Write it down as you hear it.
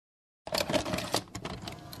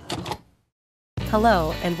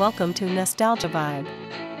Hello and welcome to Nostalgia Vibe.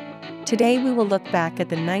 Today we will look back at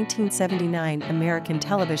the 1979 American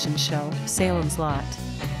television show, Salem's Lot.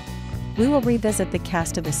 We will revisit the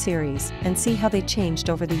cast of the series and see how they changed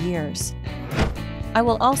over the years. I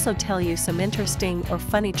will also tell you some interesting or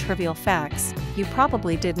funny trivial facts you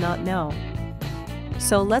probably did not know.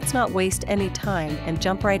 So let's not waste any time and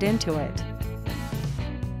jump right into it.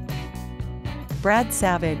 Brad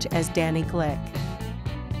Savage as Danny Glick.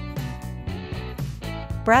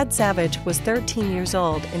 Brad Savage was 13 years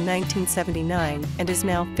old in 1979 and is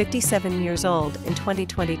now 57 years old in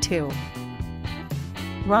 2022.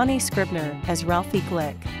 Ronnie Scribner as Ralphie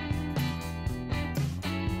Glick.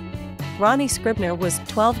 Ronnie Scribner was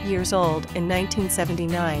 12 years old in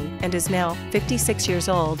 1979 and is now 56 years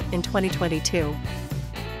old in 2022.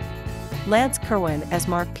 Lance Kerwin as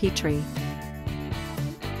Mark Petrie.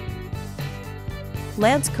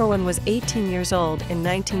 Lance Kerwin was 18 years old in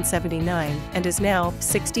 1979 and is now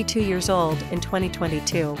 62 years old in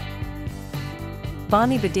 2022.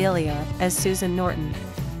 Bonnie Bedelia as Susan Norton.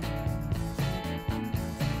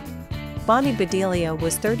 Bonnie Bedelia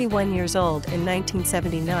was 31 years old in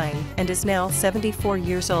 1979 and is now 74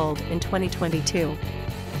 years old in 2022.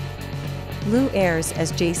 Lou Ayres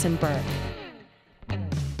as Jason Burke.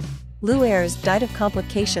 Lou Ayres died of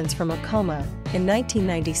complications from a coma in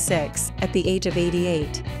 1996 at the age of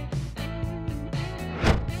 88.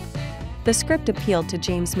 The script appealed to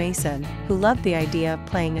James Mason, who loved the idea of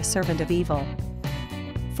playing a servant of evil.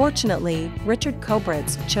 Fortunately, Richard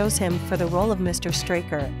Cobritz chose him for the role of Mr.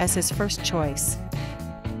 Straker as his first choice.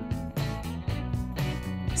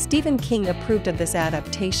 Stephen King approved of this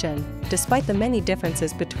adaptation, despite the many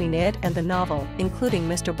differences between it and the novel, including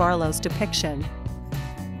Mr. Barlow's depiction.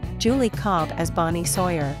 Julie Cobb as Bonnie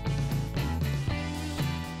Sawyer.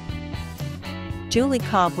 Julie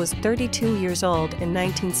Cobb was 32 years old in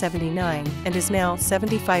 1979 and is now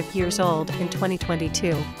 75 years old in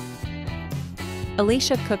 2022.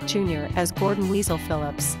 Elisha Cook Jr. as Gordon Weasel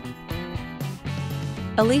Phillips.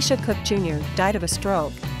 Elisha Cook Jr. died of a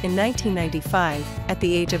stroke in 1995 at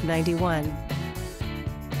the age of 91.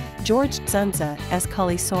 George Dzundza as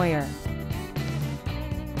Cully Sawyer.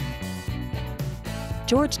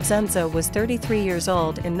 George Dzundza was 33 years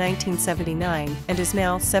old in 1979 and is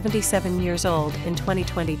now 77 years old in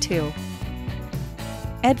 2022.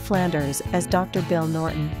 Ed Flanders as Dr. Bill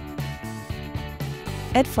Norton.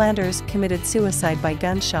 Ed Flanders committed suicide by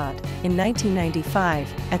gunshot in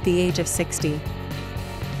 1995 at the age of 60.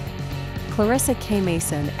 Clarissa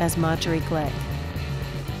Kaye-Mason as Majorie Glick.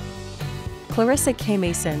 Clarissa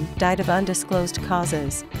Kaye-Mason died of undisclosed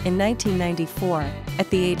causes in 1994 at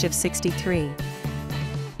the age of 63.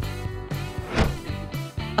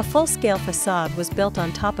 A full-scale facade was built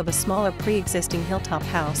on top of a smaller pre-existing hilltop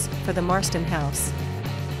house for the Marston House.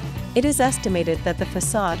 It is estimated that the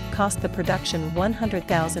facade cost the production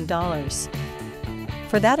 $100,000.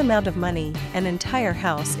 For that amount of money, an entire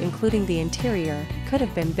house including the interior could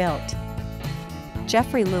have been built.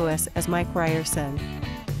 Geoffrey Lewis as Mike Ryerson.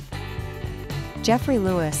 Geoffrey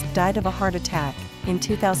Lewis died of a heart attack in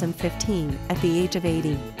 2015 at the age of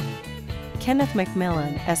 80. Kenneth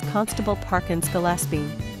McMillan as Constable Parkins Gillespie.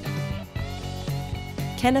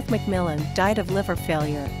 Kenneth McMillan died of liver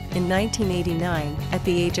failure in 1989 at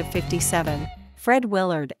the age of 57. Fred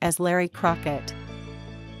Willard as Larry Crockett.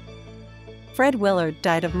 Fred Willard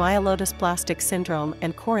died of myelodysplastic syndrome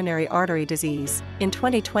and coronary artery disease in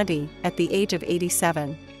 2020 at the age of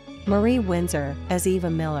 87. Marie Windsor as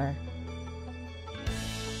Eva Miller.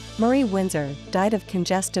 Marie Windsor died of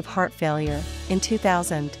congestive heart failure in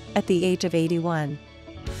 2000 at the age of 81.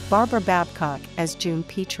 Barbara Babcock as June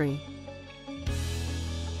Petrie.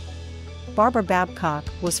 Barbara Babcock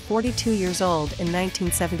was 42 years old in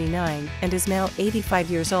 1979 and is now 85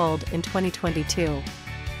 years old in 2022.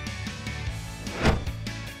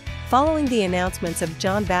 Following the announcements of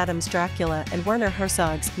John Badham's Dracula and Werner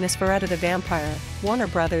Herzog's Nosferatu the Vampire, Warner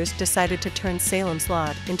Brothers decided to turn Salem's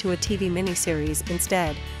Lot into a TV miniseries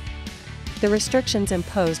instead. The restrictions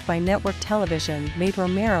imposed by network television made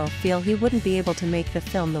Romero feel he wouldn't be able to make the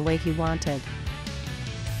film the way he wanted.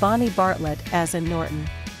 Bonnie Bartlett as Ann Norton.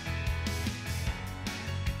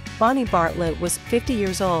 Bonnie Bartlett was 50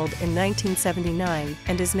 years old in 1979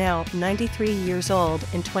 and is now 93 years old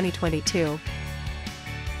in 2022.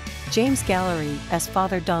 James Gallery as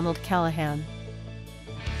Father Donald Callahan.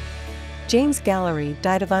 James Gallery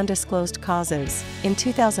died of undisclosed causes in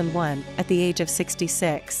 2001 at the age of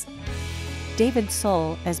 66. David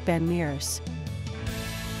Soul as Ben Mears.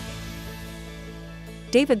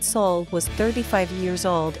 David Soul was 35 years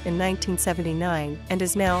old in 1979 and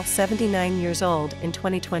is now 79 years old in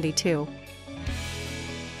 2022.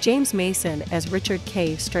 James Mason as Richard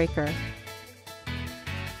K. Straker.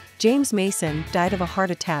 James Mason died of a heart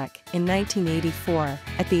attack in 1984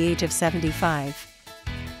 at the age of 75.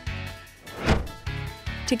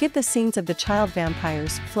 To give the scenes of the child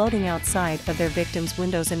vampires floating outside of their victims'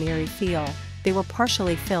 windows an eerie feel, they were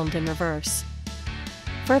partially filmed in reverse.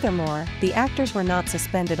 Furthermore, the actors were not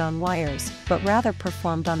suspended on wires, but rather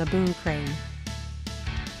performed on a boom crane.